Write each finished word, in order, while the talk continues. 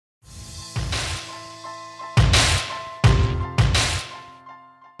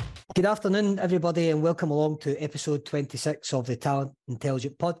Good afternoon, everybody, and welcome along to episode 26 of the Talent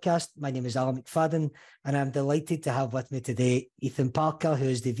Intelligent podcast. My name is Alan McFadden, and I'm delighted to have with me today Ethan Parker, who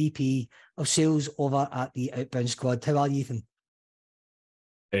is the VP of Sales over at the Outbound Squad. How are you, Ethan?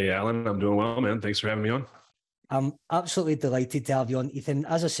 Hey, Alan, I'm doing well, man. Thanks for having me on. I'm absolutely delighted to have you on, Ethan.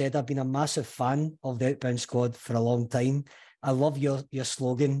 As I said, I've been a massive fan of the Outbound Squad for a long time. I love your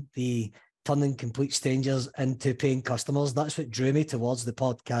slogan, the turning complete strangers into paying customers. That's what drew me towards the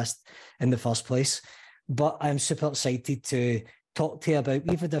podcast in the first place. But I'm super excited to talk to you about,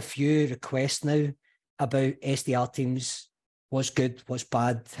 we've had a few requests now about SDR teams. What's good, what's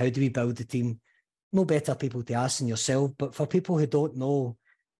bad, how do we build the team? No better people to ask than yourself. But for people who don't know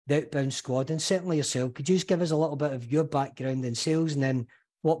the Outbound Squad, and certainly yourself, could you just give us a little bit of your background in sales and then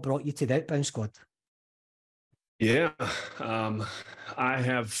what brought you to the Outbound Squad? Yeah, I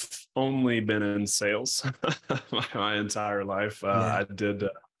have only been in sales my entire life. I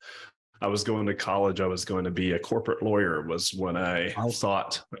was going to college. I was going to be a corporate lawyer was what I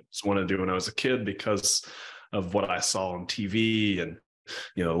thought I was want to do when I was a kid because of what I saw on TV and,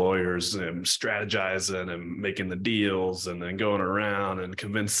 lawyers strategizing and making the deals and then going around and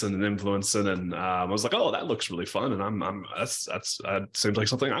convincing and influencing. And I was like, oh, that looks really fun. And that seems like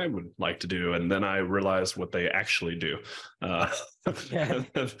something I would like to do. And then I realized what they actually do. At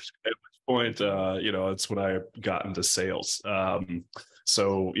which point, it's when I got into sales.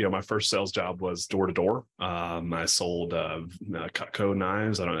 So, my first sales job was door to door. I sold Cutco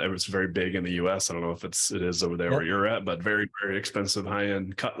knives. I don't know. It was very big in the US. I don't know if it is over there where you're at, but very, very expensive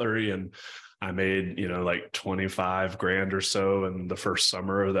high-end cutlery. And I made, like 25 grand or so in the first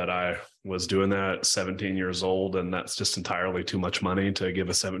summer that I was doing that at 17 years old. And that's just entirely too much money to give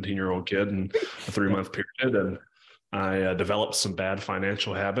a 17-year-old kid in a 3-month period. And I developed some bad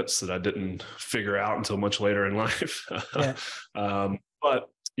financial habits that I didn't figure out until much later in life. But,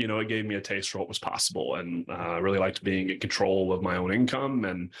 it gave me a taste for what was possible. And I really liked being in control of my own income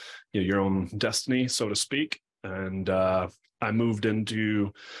and your own destiny, so to speak. And I moved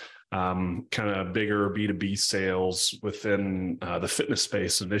into kind of bigger B2B sales within the fitness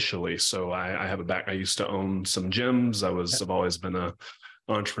space initially. So I have I used to own some gyms. I've always been a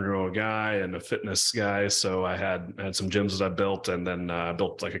entrepreneurial guy and a fitness guy. So I had some gyms that I built and then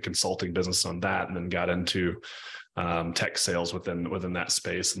built like a consulting business on that and then got into tech sales within that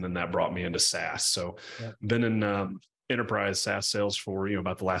space. And then that brought me into SaaS. So been in enterprise SaaS sales for,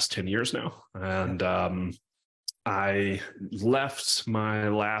 about the last 10 years now. And I left my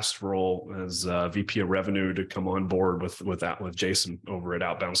last role as VP of revenue to come on board with Jason over at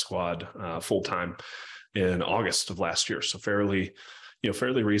Outbound Squad full time in August of last year. So fairly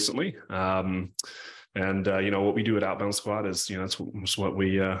recently. What we do at Outbound Squad is, it's what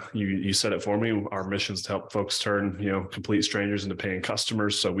we, you said it for me. Our mission is to help folks turn, complete strangers into paying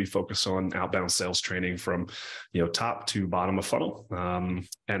customers. So we focus on outbound sales training from, top to bottom of funnel.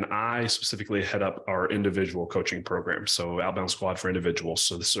 And I specifically head up our individual coaching program. So Outbound Squad for individuals.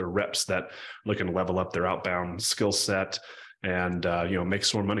 So this are reps that are looking to level up their outbound skill set and, make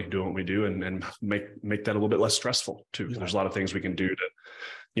some more money doing what we do and make that a little bit less stressful too. Yeah. There's a lot of things we can do to,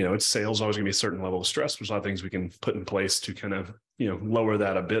 it's sales always going to be a certain level of stress. There's a lot of things we can put in place to kind of, lower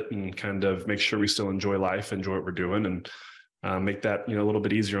that a bit and kind of make sure we still enjoy life, enjoy what we're doing and make that, a little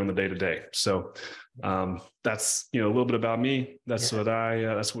bit easier on the day to day. So that's, a little bit about me. That's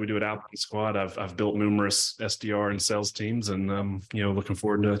what we do at Outbound Squad. I've built numerous SDR and sales teams and, looking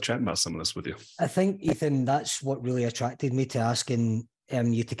forward to chatting about some of this with you. I think, Ethan, that's what really attracted me to asking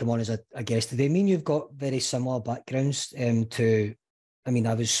you to come on as a guest today. I mean, you've got very similar backgrounds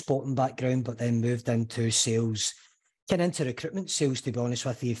I was sporting background, but then moved into sales, kind of into recruitment sales, to be honest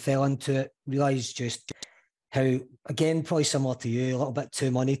with you. Fell into it, realised just how, again, probably similar to you, a little bit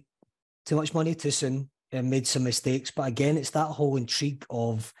too much money too soon, and made some mistakes. But again, it's that whole intrigue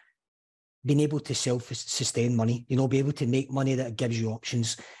of being able to self-sustain money, be able to make money that gives you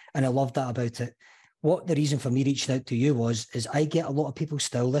options. And I love that about it. What the reason for me reaching out to you is I get a lot of people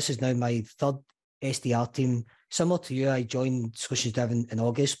still. This is now my third SDR team. Similar to you, I joined Solutions Driven in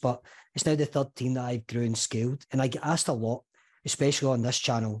August, but it's now the third team that I've grew and scaled. And I get asked a lot, especially on this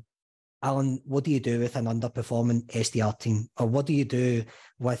channel, Alan, what do you do with an underperforming SDR team? Or what do you do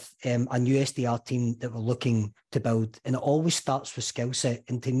with a new SDR team that we're looking to build? And it always starts with skill set.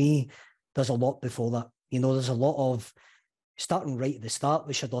 And to me, there's a lot before that. There's a lot of starting right at the start,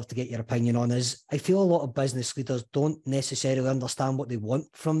 which I'd love to get your opinion on, is I feel a lot of business leaders don't necessarily understand what they want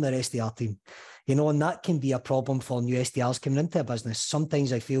from their SDR team. And that can be a problem for new SDRs coming into a business.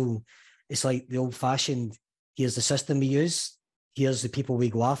 Sometimes I feel it's like the old fashioned, here's the system we use, here's the people we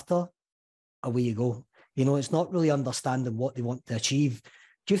go after, away you go. It's not really understanding what they want to achieve.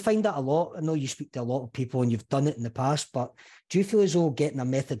 Do you find that a lot? I know you speak to a lot of people and you've done it in the past, but do you feel as though getting a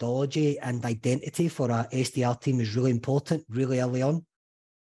methodology and identity for a SDR team is really important really early on?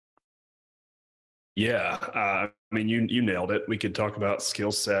 Yeah, I mean, you nailed it. We could talk about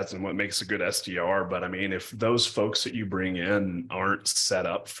skill sets and what makes a good SDR, but I mean, if those folks that you bring in aren't set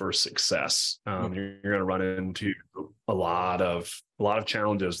up for success, you're going to run into a lot of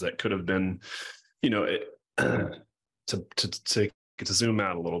challenges that could have been, to zoom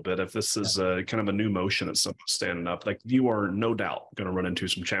out a little bit. If this is kind of a new motion that someone's standing up, like you are no doubt going to run into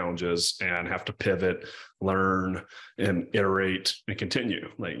some challenges and have to pivot, learn, and iterate and continue.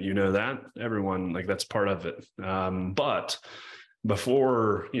 Like, that everyone, like, that's part of it. But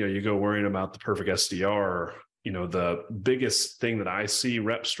before, you go worrying about the perfect SDR, the biggest thing that I see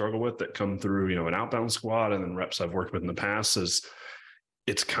reps struggle with that come through, an outbound squad and then reps I've worked with in the past is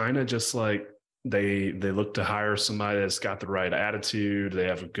it's kind of just like, they look to hire somebody that's got the right attitude, they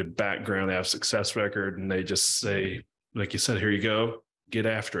have a good background, they have a success record, and they just say, like you said, here you go, get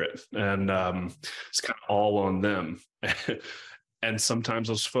after it. And it's kind of all on them. And sometimes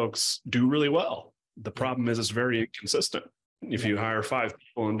those folks do really well. The problem is it's very inconsistent. If you hire 5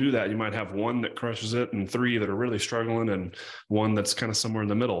 people and do that, you might have 1 that crushes it and 3 that are really struggling and 1 that's kind of somewhere in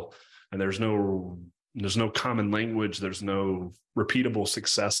the middle. And there's no common language. There's no repeatable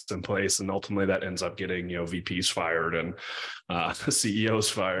success in place. And ultimately that ends up getting, VPs fired and CEOs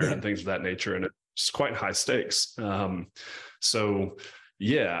fired and things of that nature. And it's quite high stakes. So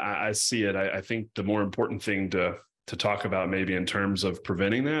yeah, I see it. I think the more important thing to talk about maybe in terms of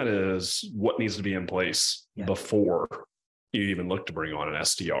preventing that is what needs to be in place before you even look to bring on an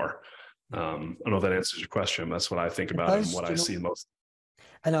SDR. I don't know if that answers your question. That's what I think about and what I see most.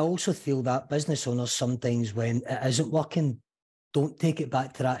 And I also feel that business owners sometimes, when it isn't working, don't take it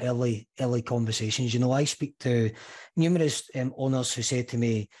back to that early conversations. I speak to numerous owners who say to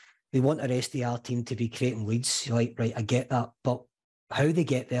me, we want our SDR team to be creating leads. You're like, right, I get that. But how they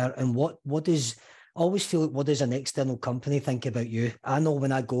get there and what does, I always feel like, what does an external company think about you? I know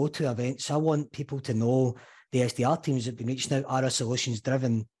when I go to events, I want people to know the SDR teams that have been reaching out are a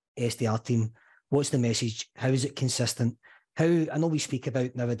solutions-driven SDR team. What's the message? How is it consistent? I know we speak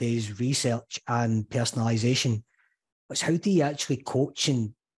about nowadays research and personalization, but how do you actually coach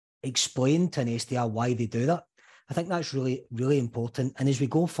and explain to an SDR why they do that? I think that's really, really important. And as we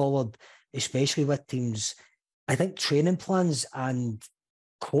go forward, especially with teams, I think training plans and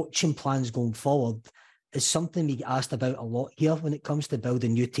coaching plans going forward is something we get asked about a lot here when it comes to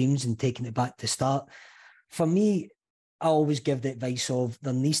building new teams and taking it back to start. For me, I always give the advice of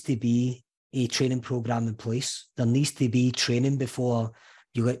there needs to be a training program in place. There needs to be training before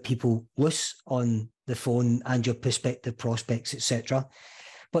you let people loose on the phone and your prospective prospects, etc.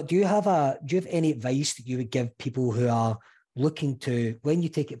 But do you have any advice that you would give people who are looking to, when you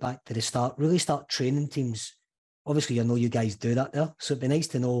take it back to the start, really start training teams? Obviously, I know you guys do that there, so it'd be nice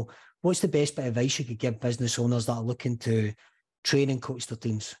to know what's the best bit of advice you could give business owners that are looking to train and coach their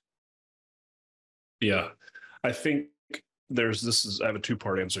teams. Yeah, I think I have a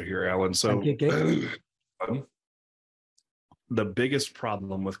 2-part answer here, Alan. So the biggest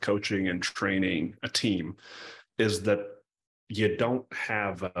problem with coaching and training a team is that you don't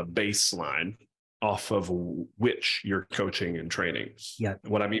have a baseline off of which you're coaching and training. Yeah.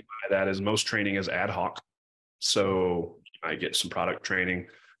 What I mean by that is most training is ad hoc. So you might get some product training,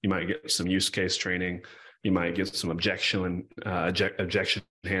 you might get some use case training, you might get some objection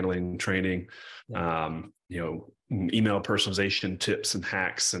handling training, email personalization tips and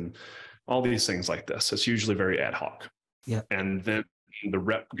hacks and all these things like this. It's usually very ad hoc. Yeah. And then the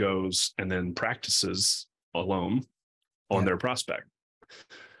rep goes and then practices alone on their prospect.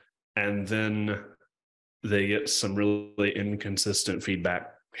 And then they get some really inconsistent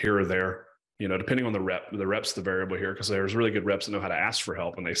feedback here or there, depending on the rep. The rep's the variable here, because there's really good reps that know how to ask for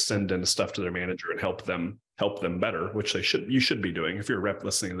help and they send in stuff to their manager and help them better, which you should be doing. If you're a rep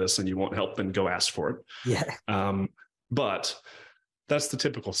listening to this and you want help, then go ask for it. Yeah. But that's the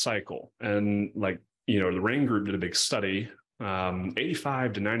typical cycle. And the Rain Group did a big study.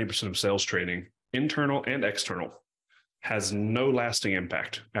 85 to 90% of sales training, internal and external, has no lasting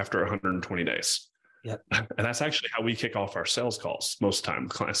impact after 120 days. Yep. And that's actually how we kick off our sales calls most time.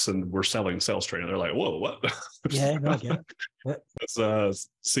 Class, and we're selling sales training. They're like, "Whoa, what?" Yeah, no, I get it. This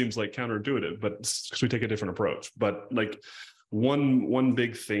seems like counterintuitive, but because we take a different approach. But one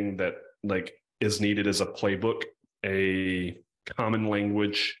big thing that is needed is a playbook, a common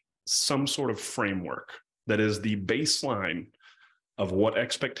language, some sort of framework that is the baseline of what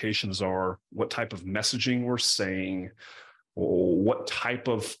expectations are, what type of messaging we're saying, what type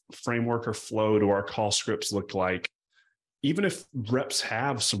of framework or flow do our call scripts look like, even if reps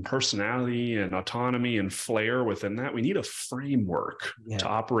have some personality and autonomy and flair within that, we need a framework to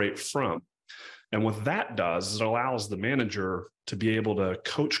operate from. And what that does is it allows the manager to be able to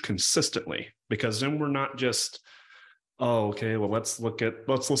coach consistently, because then we're not just, oh, okay, well, let's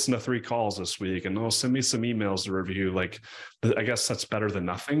listen to 3 calls this week and send me some emails to review. Like, I guess that's better than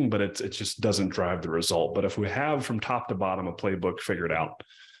nothing, but it just doesn't drive the result. But if we have from top to bottom a playbook figured out,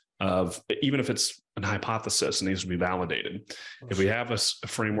 of even if it's an hypothesis, it needs to be validated. If we have a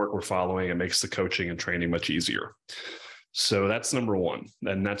framework we're following, it makes the coaching and training much easier. So that's number one.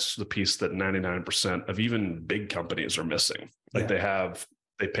 And that's the piece that 99% of even big companies are missing. Like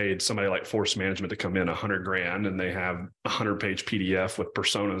they paid somebody like Force Management to come in $100,000, and they have a 100-page PDF with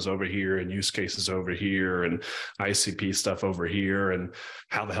personas over here and use cases over here and ICP stuff over here. And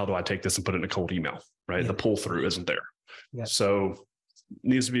how the hell do I take this and put it in a cold email, right? The pull through isn't there. So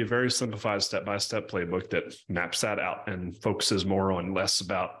needs to be a very simplified step-by-step playbook that maps that out and focuses more on less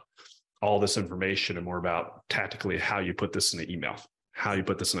about all this information and more about tactically how you put this in an email, how you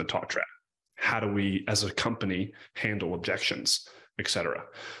put this in a talk track, how do we as a company handle objections, et cetera.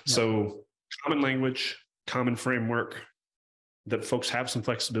 So common language, common framework that folks have some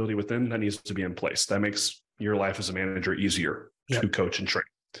flexibility within, that needs to be in place. That makes your life as a manager easier to coach and train.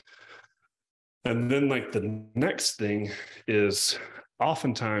 And then like the next thing is,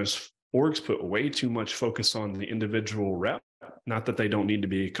 oftentimes orgs put way too much focus on the individual rep, not that they don't need to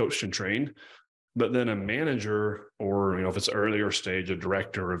be coached and trained, but then a manager, or, if it's earlier stage, a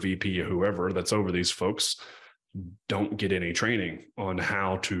director or a VP or whoever that's over these folks, don't get any training on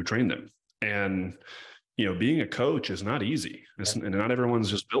how to train them. And, being a coach is not easy, and not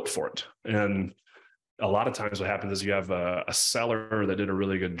everyone's just built for it. And a lot of times what happens is you have a seller that did a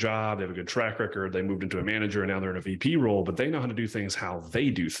really good job. They have a good track record. They moved into a manager and now they're in a VP role, but they know how to do things how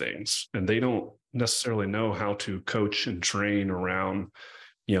they do things. And they don't necessarily know how to coach and train around,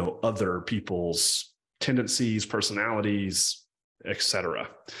 other people's tendencies, personalities, et cetera.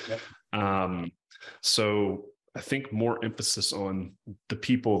 So I think more emphasis on the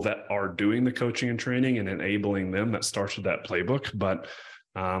people that are doing the coaching and training and enabling them, that starts with that playbook. But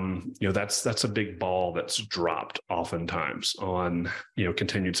that's a big ball that's dropped oftentimes on,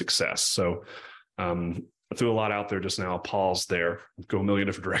 continued success. So I threw a lot out there just now. I'll pause there, go a million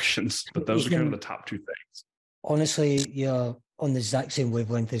different directions, but those are kind of the top 2 things. Honestly, you're on the exact same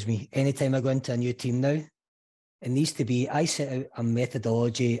wavelength as me. Anytime I go into a new team now, it needs to be, I set out a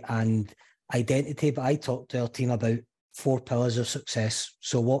methodology and identity, but I talk to our team about 4 pillars of success.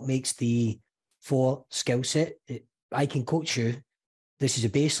 So what makes the 4 skill set? I can coach you. This is a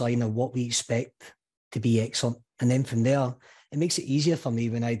baseline of what we expect to be excellent. And then from there, it makes it easier for me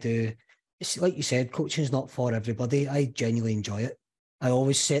when I do. It's like you said, coaching is not for everybody. I genuinely enjoy it. I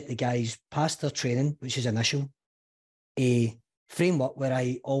always set the guys past their training, which is initial, a framework where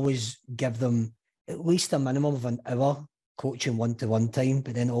I always give them at least a minimum of an hour coaching one-to-one time.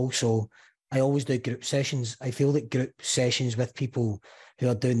 But then also, I always do group sessions. I feel that group sessions with people who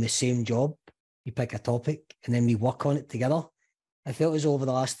are doing the same job, you pick a topic and then we work on it together. I felt as over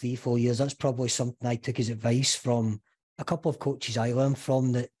the last 3-4 years, that's probably something I took as advice from a couple of coaches I learned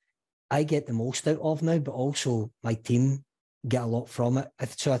from, that I get the most out of now, but also my team get a lot from it.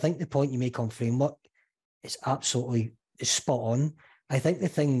 So I think the point you make on framework is absolutely spot on. I think the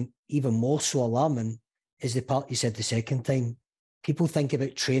thing even more so alarming is the part you said the second time. People think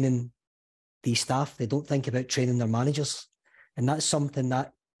about training the staff. They don't think about training their managers. And that's something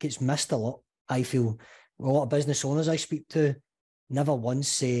that gets missed a lot. I feel a lot of business owners I speak to never once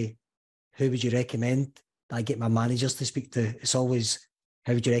say, who would you recommend that I get my managers to speak to? It's always,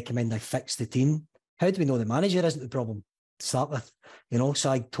 how would you recommend I fix the team? How do we know the manager isn't the problem to start with? So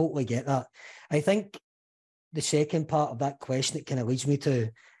I totally get that. I think the second part of that question, it kind of leads me to,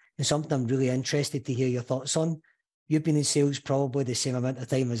 and something I'm really interested to hear your thoughts on. You've been in sales probably the same amount of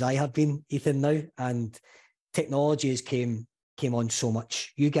time as I have been, Ethan, now, and technology has came on so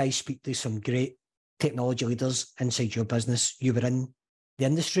much. You guys speak to some great technology leaders inside your business. You were in the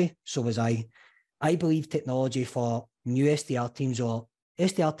industry, so was I. I believe technology for new SDR teams or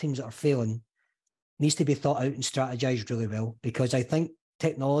SDR teams that are failing needs to be thought out and strategized really well, because I think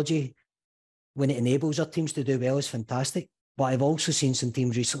technology, when it enables our teams to do well, is fantastic. But I've also seen some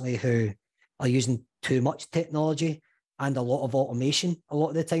teams recently who are using too much technology and a lot of automation a lot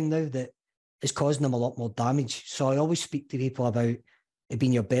of the time now that is causing them a lot more damage. So I always speak to people about it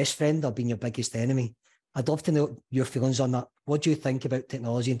being your best friend or being your biggest enemy. I'd love to know your feelings on that. What do you think about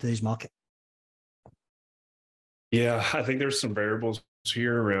technology in today's market? Yeah, I think there's some variables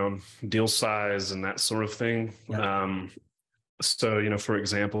here around deal size and that sort of thing. Yeah. So, for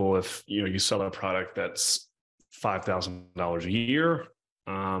example, if, you sell a product that's $5,000 a year,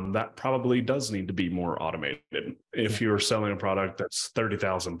 that probably does need to be more automated. If you're selling a product that's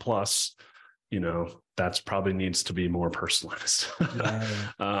 30,000 plus, that's probably needs to be more personalized.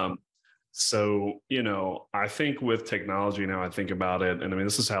 So, I think with technology now, I think about it, and I mean,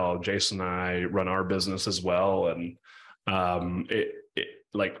 this is how Jason and I run our business as well. And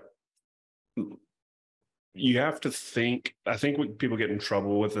you have to think, I think what people get in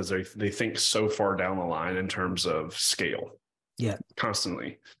trouble with is they think so far down the line in terms of scale. Yeah.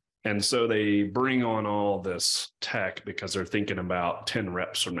 Constantly. And so they bring on all this tech because they're thinking about 10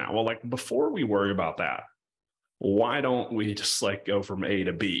 reps from now. Well, like before we worry about that, why don't we just like go from A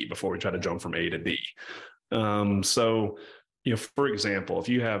to B before we try to jump from A to D? So, for example, if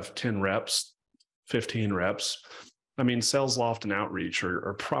you have 10 reps, 15 reps, I mean, Sales Loft and Outreach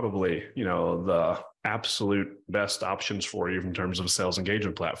are probably, the absolute best options for you in terms of a sales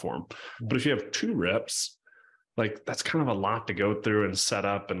engagement platform. But if you have 2 reps, like that's kind of a lot to go through and set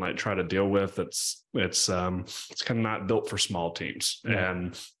up and like try to deal with. It's kind of not built for small teams,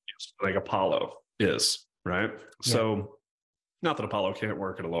 and like Apollo is, right? So not that Apollo can't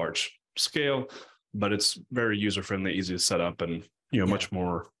work at a large scale, but it's very user friendly, easy to set up, and much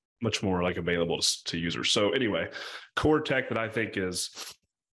more like available to users. So anyway, core tech that I think is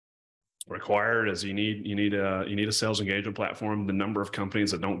required is you need a sales engagement platform. The number of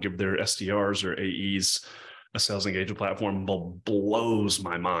companies that don't give their SDRs or AEs a sales engagement platform blows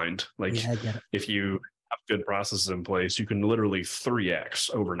my mind. Like if you have good processes in place, you can literally 3x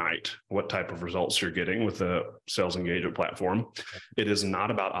overnight what type of results you're getting with a sales engagement platform. It is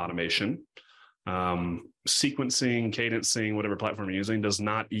not about automation. Sequencing, cadencing, whatever platform you're using does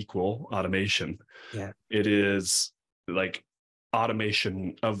not equal automation. Yeah. It is like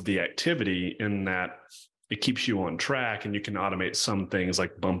automation of the activity in that it keeps you on track, and you can automate some things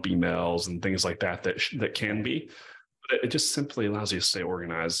like bump emails and things like that can be, but it just simply allows you to stay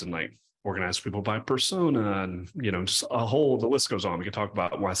organized and like organize people by persona, and just the list goes on. We can talk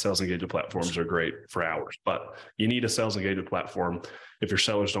about why sales engagement platforms are great for hours, but you need a sales engagement platform. If your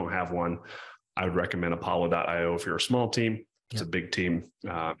sellers don't have one, I would recommend Apollo.io if you're a small team. It's a big team.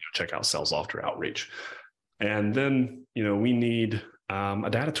 Check out Sales Loft or Outreach. And then, we need a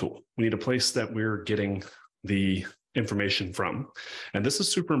data tool. We need a place that we're getting the information from. And this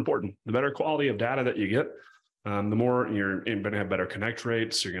is super important. The better quality of data that you get, the more you're going to have better connect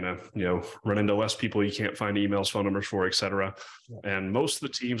rates. You're going to, run into less people you can't find emails, phone numbers for, et cetera. And most of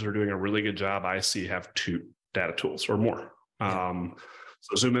the teams are doing a really good job. I see have 2 data tools or more.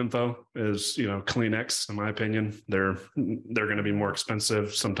 So ZoomInfo is, Kleenex, in my opinion. They're going to be more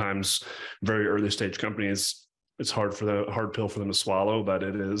expensive. Sometimes very early stage companies, it's hard pill for them to swallow, but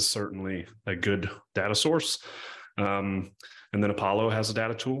it is certainly a good data source. And then Apollo has a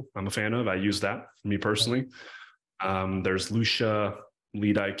data tool I'm a fan of. I use that, me personally. There's Lucia,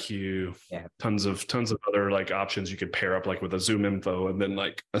 LeadIQ, tons of other like options you could pair up like with a ZoomInfo and then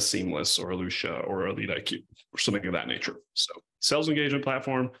like a Seamless or a Lucia or a LeadIQ or something of that nature. So sales engagement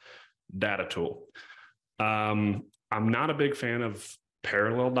platform, data tool. I'm not a big fan of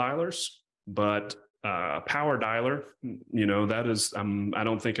parallel dialers, but Power Dialer, that is, I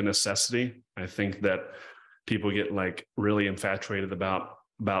don't think a necessity. I think that people get like really infatuated about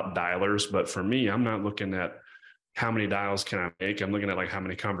dialers, but for me, I'm not looking at how many dials can I make. I'm looking at like how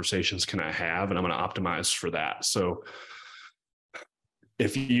many conversations can I have, and I'm going to optimize for that. So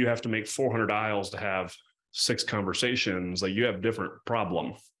if you have to make 400 dials to have 6 conversations, like you have a different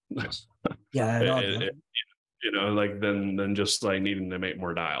problem. Than just like needing to make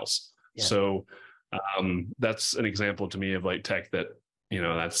more dials. So that's an example to me of like tech that,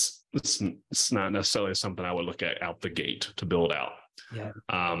 it's not necessarily something I would look at out the gate to build out.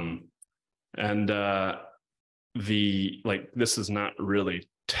 This is not really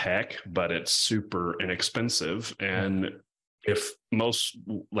tech, but it's super inexpensive. And if most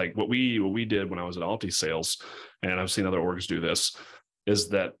like what we did when I was at Alti Sales, and I've seen other orgs do this, is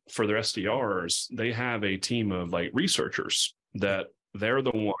that for their SDRs, they have a team of like researchers that they're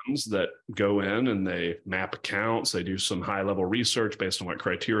the ones that go in and they map accounts. They do some high level research based on what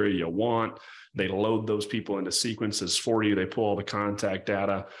criteria you want. They load those people into sequences for you. They pull all the contact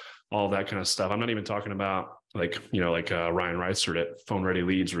data, all that kind of stuff. I'm not even talking about like Ryan Reitzer at Phone Ready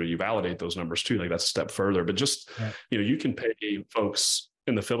Leads, where you validate those numbers too. Like that's a step further, but just, you can pay folks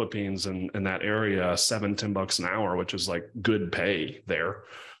in the Philippines and in that area, $7-10 an hour, which is like good pay there.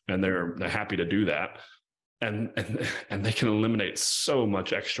 And they're happy to do that. And they can eliminate so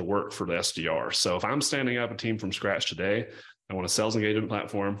much extra work for the SDR. So if I'm standing up a team from scratch today, I want a sales engagement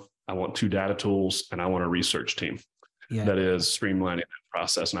platform, I want 2 data tools, and I want a research team that is streamlining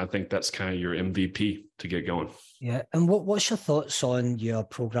process. And I think that's kind of your MVP to get going. Yeah. And what's your thoughts on your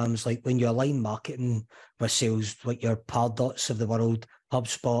programs, like when you align marketing with sales, like your Pardots of the world,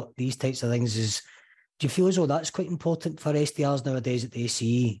 HubSpot, these types of things? Do you feel as though that's quite important for SDRs nowadays, that they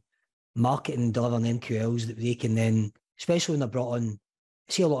see marketing delivering MQLs that they can then, especially when they're brought on?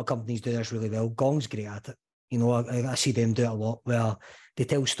 I see a lot of companies do this really well. Gong's great at it. You know, I see them do it a lot, where they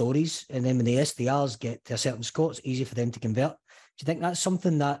tell stories, and then when the SDRs get to a certain score, it's easy for them to convert. Do you think that's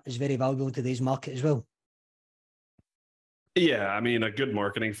something that is very valuable in today's market as well? Yeah, I mean, a good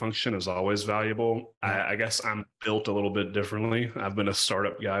marketing function is always valuable. Yeah. I guess I'm built a little bit differently. I've been a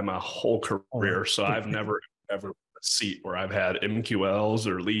startup guy my whole career, so I've never ever a seat where I've had MQLs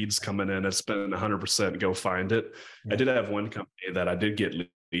or leads coming in. It's been 100% go find it. Yeah. I did have one company that I did get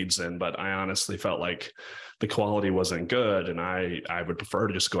leads in, but I honestly felt like the quality wasn't good, and I would prefer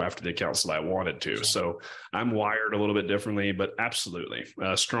to just go after the accounts that I wanted to. So I'm wired a little bit differently, but absolutely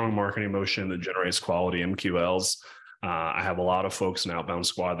a strong marketing motion that generates quality MQLs. I have a lot of folks in Outbound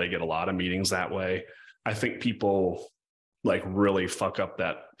Squad. They get a lot of meetings that way. I think people like really fuck up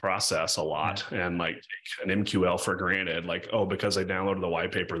that process a lot and like take an MQL for granted. Like, oh, because they downloaded the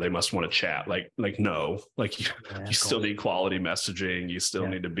white paper, they must want to chat. Like no, like you still need quality messaging. You still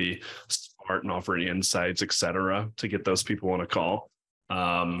need to be smart and offering insights, et cetera, to get those people on a call.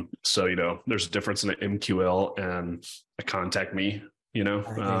 So, you know, there's a difference in an MQL and a contact me, you know,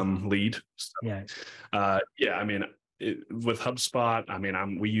 lead. So, I mean, with HubSpot, I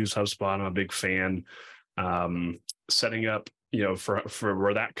mean, we use HubSpot. I'm a big fan. Setting up, you know, for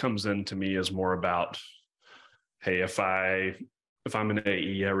where that comes in to me is more about, hey, if I'm an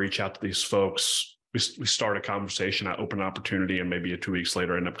AE, I reach out to these folks, we start a conversation, I open an opportunity, and maybe 2 weeks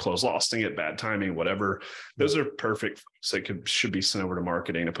later I end up losing it, bad timing, whatever. Those are perfect folks that should be sent over to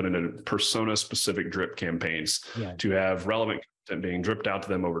marketing to put into persona specific drip campaigns to have relevant content being dripped out to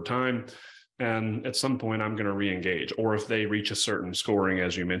them over time. And at some point, I'm going to re-engage. Or if they reach a certain scoring,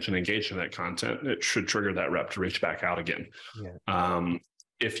 as you mentioned, engage in that content, it should trigger that rep to reach back out again.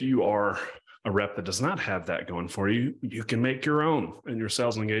 If you are a rep that does not have that going for you, you can make your own in your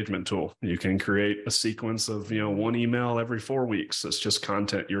sales engagement tool. You can create a sequence of, you know, one email every 4 weeks. That's just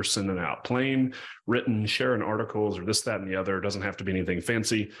content you're sending out, plain written, sharing articles or this, that, and the other. It doesn't have to be anything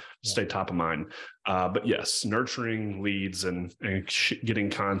fancy. Stay top of mind. But yes, nurturing leads and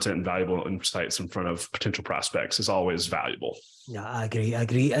getting content and valuable insights in front of potential prospects is always valuable. Yeah, I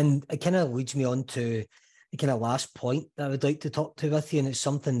agree. And it kind of leads me on to the kind of last point that I would like to talk to with you. And it's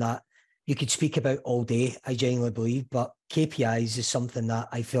something that you could speak about all day, I genuinely believe, but KPIs is something that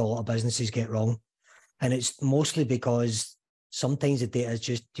I feel a lot of businesses get wrong. And it's mostly because sometimes the data is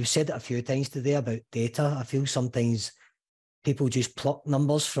just, you've said it a few times today about data. I feel sometimes people just pluck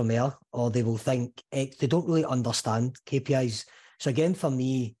numbers from there, or they will think they don't really understand KPIs. So again, for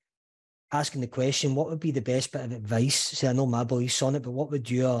me, asking the question, what would be the best bit of advice? See, I know my beliefs on it, but what would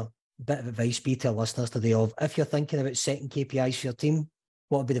your bit of advice be to our listeners today of, if you're thinking about setting KPIs for your team,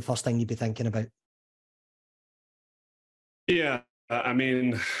 what would be the first thing you'd be thinking about? Yeah, I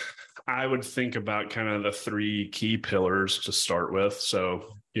mean, I would think about kind of the 3 key pillars to start with.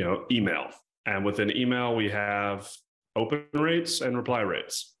 So, you know, email. And within email, we have open rates and reply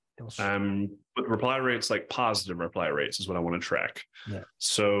rates. With reply rates, like positive reply rates is what I want to track.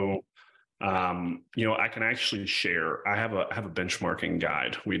 So, you know, I can actually share. I have a benchmarking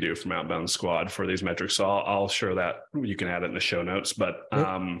guide we do from Outbound Squad for these metrics. So I'll share that. You can add it in the show notes. But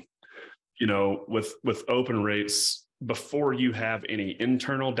you know, with open rates, before you have any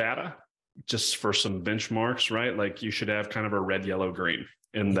internal data, just for some benchmarks, right? Like you should have kind of a red, yellow, green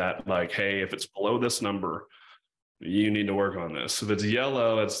in that, like, hey, if it's below this number, you need to work on this. If it's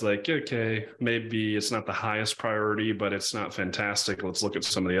yellow, it's like, okay, maybe it's not the highest priority, but it's not fantastic. Let's look at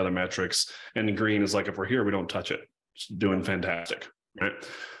some of the other metrics. And green is like, if we're here, we don't touch it. It's doing fantastic, right?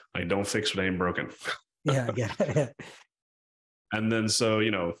 Like, don't fix what ain't broken. Yeah. And then, so,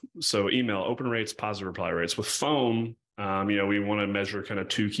 you know, so email, open rates, positive reply rates. With phone, you know, we want to measure kind of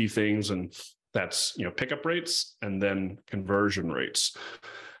 2 key things, and that's, you know, pickup rates and then conversion rates.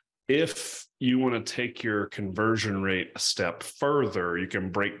 If you want to take your conversion rate a step further, you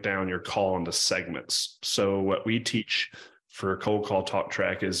can break down your call into segments. So what we teach for cold call talk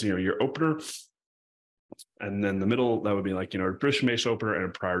track is, you know, your opener, and then the middle, that would be like, you know, a traditional base opener and a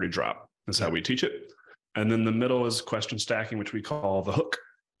priority drop. That's how we teach it. And then the middle is question stacking, which we call the hook.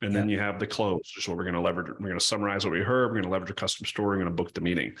 And then you have the close, which is what we're going to leverage. We're going to summarize what we heard. We're going to leverage a custom story. We're going to book the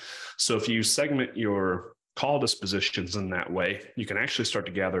meeting. So if you segment your call dispositions in that way, you can actually start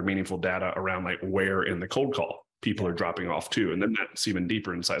to gather meaningful data around like where in the cold call people are dropping off to. And then that's even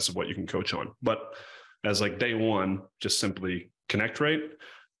deeper insights of what you can coach on. But as like day one, just simply connect rate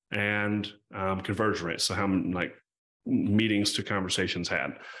and conversion rate. So how many like meetings to conversations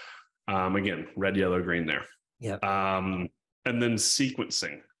had. Again, red, yellow, green there. Yeah. And then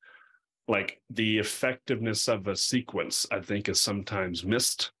sequencing. Like the effectiveness of a sequence, I think, is sometimes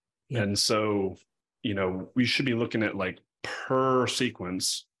missed. Yep. And so, we should be looking at like per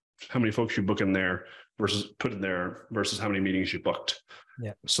sequence, how many folks you book in there versus put in there versus how many meetings you booked.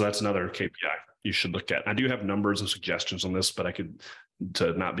 Yeah. So that's another KPI you should look at. I do have numbers and suggestions on this, but I could,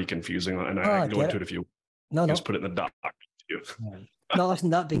 to not be confusing, and I can go into it if you just put it in the doc. No, listen,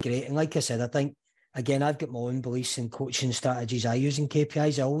 that'd be great. And like I said, I think, again, I've got my own beliefs and coaching strategies I use in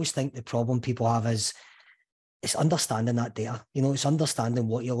KPIs. I always think the problem people have is it's understanding that data. It's understanding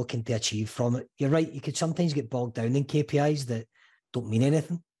what you're looking to achieve from it. You're right. You could sometimes get bogged down in KPIs that don't mean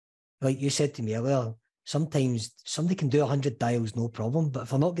anything. Like you said to me earlier, sometimes somebody can do 100 dials, no problem. But if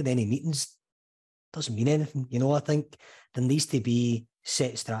they're not getting any meetings, it doesn't mean anything. I think there needs to be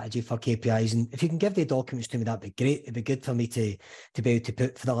set strategy for KPIs. And if you can give the documents to me, that'd be great. It'd be good for me to be able to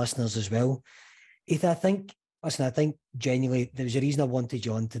put for the listeners as well. Ethan, I think genuinely there was a reason I wanted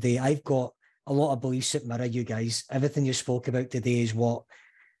you on today. I've got a lot of beliefs that mirror you guys. Everything you spoke about today is what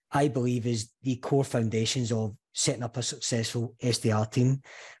I believe is the core foundations of setting up a successful SDR team.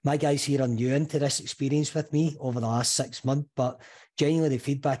 My guys here are new into this experience with me over the last 6 months, but genuinely the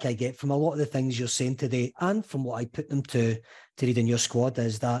feedback I get from a lot of the things you're saying today and from what I put them to read in your squad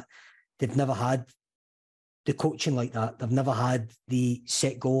is that they've never had the coaching like that. They've never had the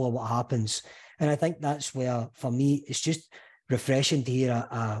set goal of what happens. And I think that's where, for me, it's just refreshing to hear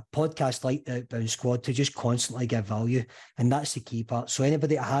a podcast like the Outbound Squad to just constantly give value. And that's the key part. So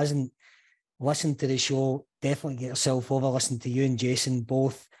anybody that hasn't listened to the show, definitely get yourself over, listen to you and Jason,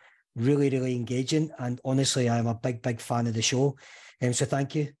 both really, really engaging. And honestly, I'm a big, big fan of the show. So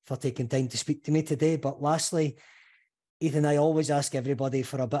thank you for taking time to speak to me today. But lastly, Ethan, I always ask everybody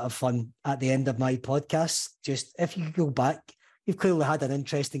for a bit of fun at the end of my podcast. Just if you could go back, you've clearly had an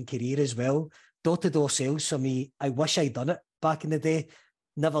interesting career as well. Door-to-door sales for me, I wish I'd done it back in the day.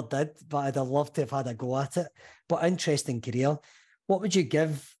 Never did, but I'd have loved to have had a go at it. But interesting career. What would you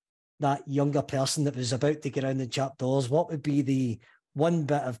give that younger person that was about to get around and chap doors? What would be the one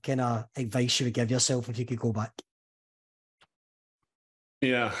bit of kind of advice you would give yourself if you could go back?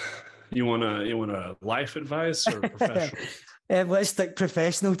 Yeah. You want a life advice or professional? Let's stick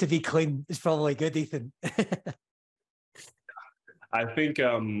professional to be clean. It's probably good, Ethan. I think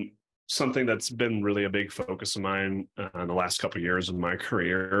something that's been really a big focus of mine in the last couple of years of my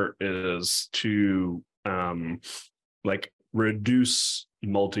career is to reduce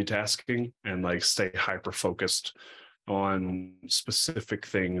multitasking and stay hyper focused on specific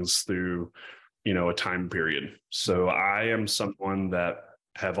things through a time period. So I am someone that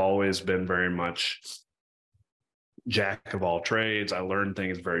have always been very much jack of all trades. I learn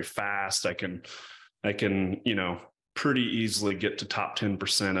things very fast. I can pretty easily get to top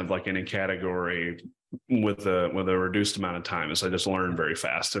 10% of any category with a reduced amount of time. So I just learn very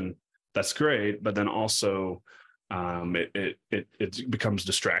fast, and that's great. But then also it becomes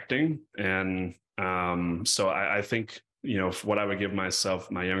distracting. And so I think, what I would give my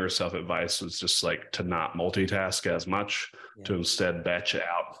younger self advice was just to not multitask as much, to instead batch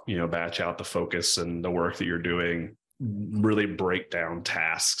out the focus and the work that you're doing, really break down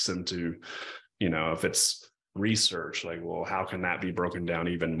tasks into, if it's research, how can that be broken down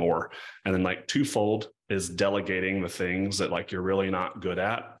even more? And then twofold is delegating the things that you're really not good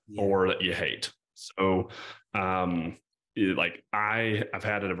at or that you hate. So I've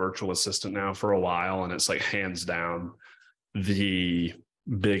had a virtual assistant now for a while, and it's hands down the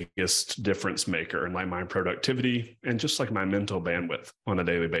biggest difference maker in my productivity and just my mental bandwidth on a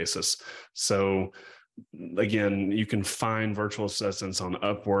daily basis. So again, you can find virtual assistants on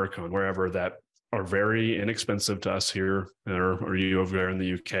Upwork, on wherever, that are very inexpensive to us here, or you over there in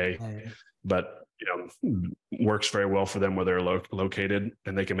the UK, but works very well for them where they're located,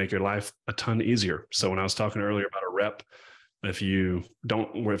 and they can make your life a ton easier. So when I was talking earlier about a rep, about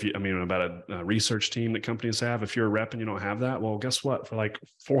a research team that companies have, if you're a rep and you don't have that, well, guess what? For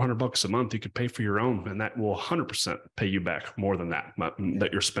 $400 a month, you could pay for your own, and that will 100% pay you back more than that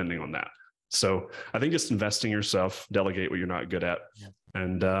you're spending on that. So I think just investing in yourself, delegate what you're not good at,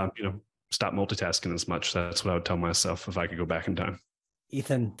 and stop multitasking as much. That's what I would tell myself if I could go back in time.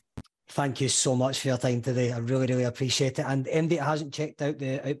 Ethan, thank you so much for your time today. I really, really appreciate it. And anybody that hasn't checked out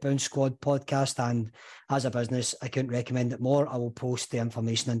the Outbound Squad podcast, and as a business, I couldn't recommend it more. I will post the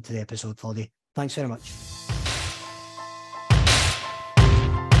information into the episode for you. Thanks very much.